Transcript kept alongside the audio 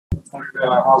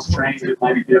How strange it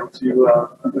might be able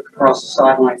to look across the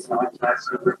sidelines and that's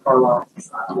Rick Carlisle.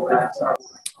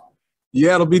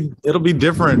 Yeah, it'll be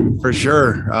different for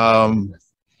sure.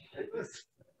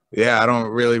 Yeah, I don't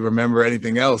really remember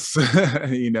anything else.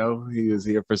 You know, he was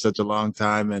here for such a long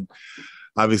time, and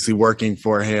obviously working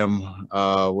for him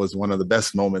was one of the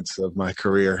best moments of my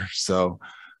career. So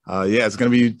yeah, it's gonna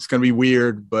be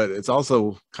weird, but it's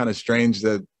also kind of strange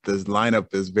that the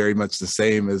lineup is very much the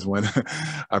same as when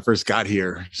I first got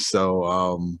here.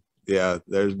 So yeah,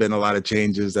 there's been a lot of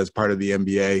changes as part of the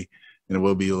NBA, and it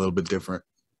will be a little bit different.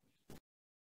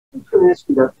 I was going to ask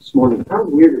you that this morning. How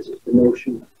weird is it, the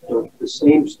notion of the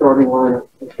same starting lineup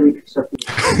for 3 consecutive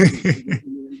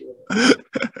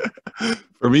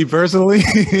For me personally,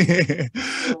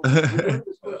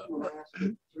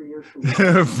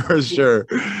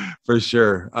 for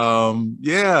sure.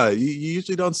 Yeah, you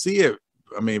usually don't see it.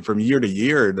 I mean, from year to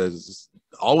year, there's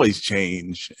always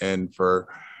change, and for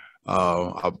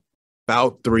about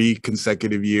 3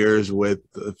 consecutive years with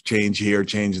change here,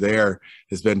 change there,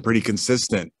 has been pretty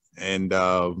consistent. And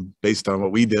based on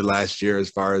what we did last year, as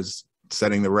far as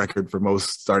setting the record for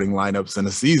most starting lineups in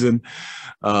a season,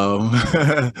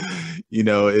 you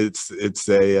know, it's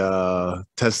a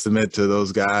testament to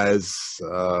those guys'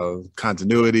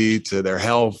 continuity, to their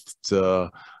health,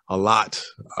 to a lot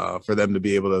for them to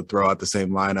be able to throw out the same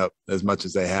lineup as much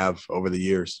as they have over the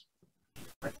years.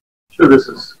 Sure, this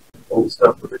is old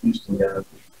stuff with the Houston guys.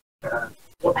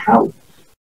 What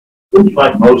do you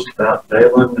like most about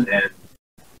Jalen, and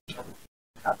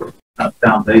what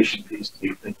foundation piece do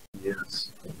you think he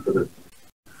is?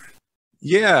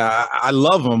 Yeah, I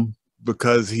love him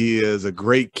because he is a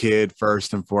great kid,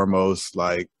 first and foremost.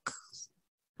 Like,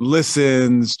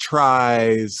 listens,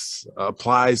 tries,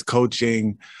 applies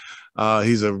coaching.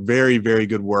 He's a very, very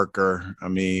good worker. I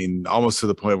mean, almost to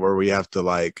the point where we have to,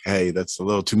 like, hey, that's a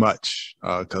little too much,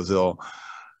 because he'll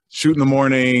shoot in the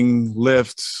morning,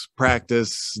 lift,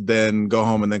 practice, then go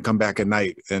home and then come back at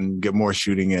night and get more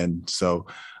shooting in. So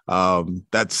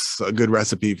that's a good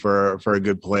recipe for a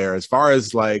good player. As far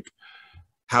as like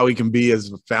how he can be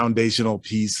as a foundational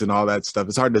piece and all that stuff,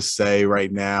 it's hard to say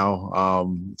right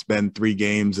now. It's been 3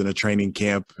 games in a training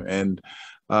camp, and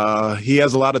he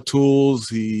has a lot of tools.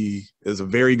 He is a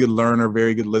very good learner,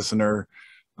 very good listener,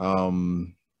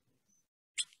 and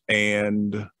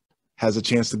has a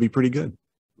chance to be pretty good.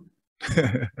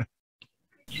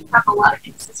 You have a lot of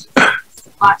consistency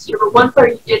last year, but one player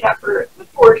you did have for the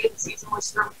majority of the season was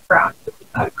Sterling Brown.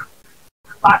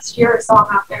 Last year, I saw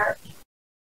him out there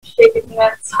shaking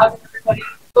hands, hugging everybody.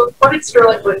 But what did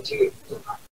Sterling bring to you?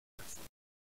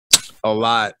 A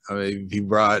lot. I mean, he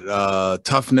brought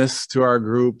toughness to our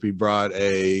group. He brought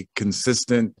a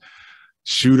consistent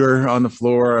shooter on the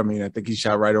floor. I mean, I think he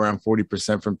shot right around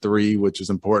 40% from 3, which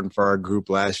was important for our group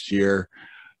last year.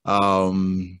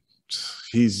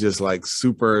 He's just like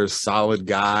super solid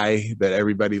guy that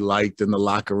everybody liked in the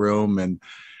locker room. And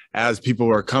as people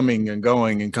were coming and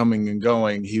going and coming and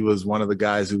going, he was one of the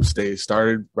guys who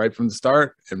started right from the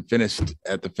start and finished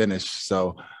at the finish.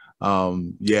 So,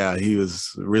 yeah, he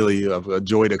was really a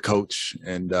joy to coach,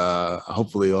 and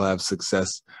hopefully he'll have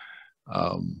success.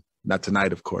 Not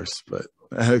tonight, of course, but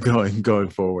going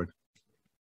forward.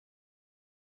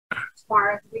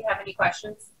 Mara, do we have any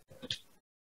questions?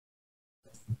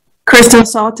 Crystal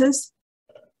Saltis.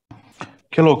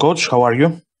 Hello, Coach. How are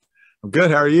you? I'm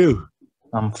good. How are you?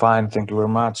 I'm fine. Thank you very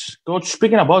much. Coach,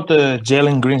 speaking about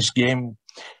Jalen Green's game,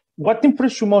 what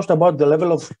impressed you most about the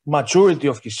level of maturity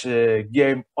of his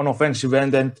game on offensive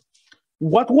end? And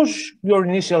what was your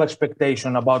initial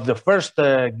expectation about the first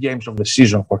games of the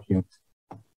season for him?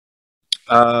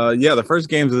 Yeah, the first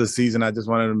games of the season, I just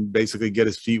wanted him to basically get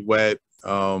his feet wet,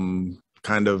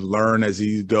 kind of learn as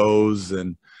he goes,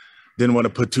 and didn't want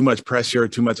to put too much pressure,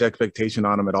 too much expectation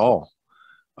on him at all.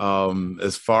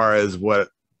 As far as what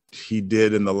he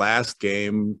did in the last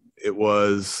game, it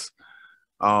was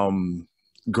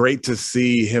great to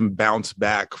see him bounce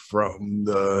back from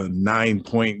the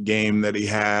 9-point game that he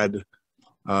had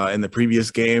in the previous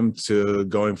game to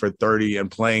going for 30 and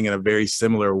playing in a very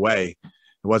similar way.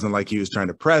 It wasn't like he was trying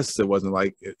to press. It wasn't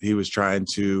like he was trying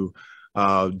to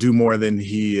do more than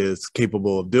he is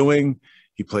capable of doing.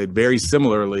 He played very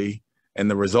similarly, and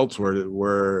the results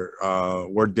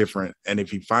were different. And if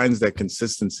he finds that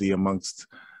consistency amongst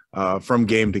from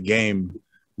game to game,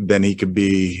 then he could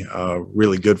be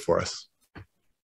really good for us.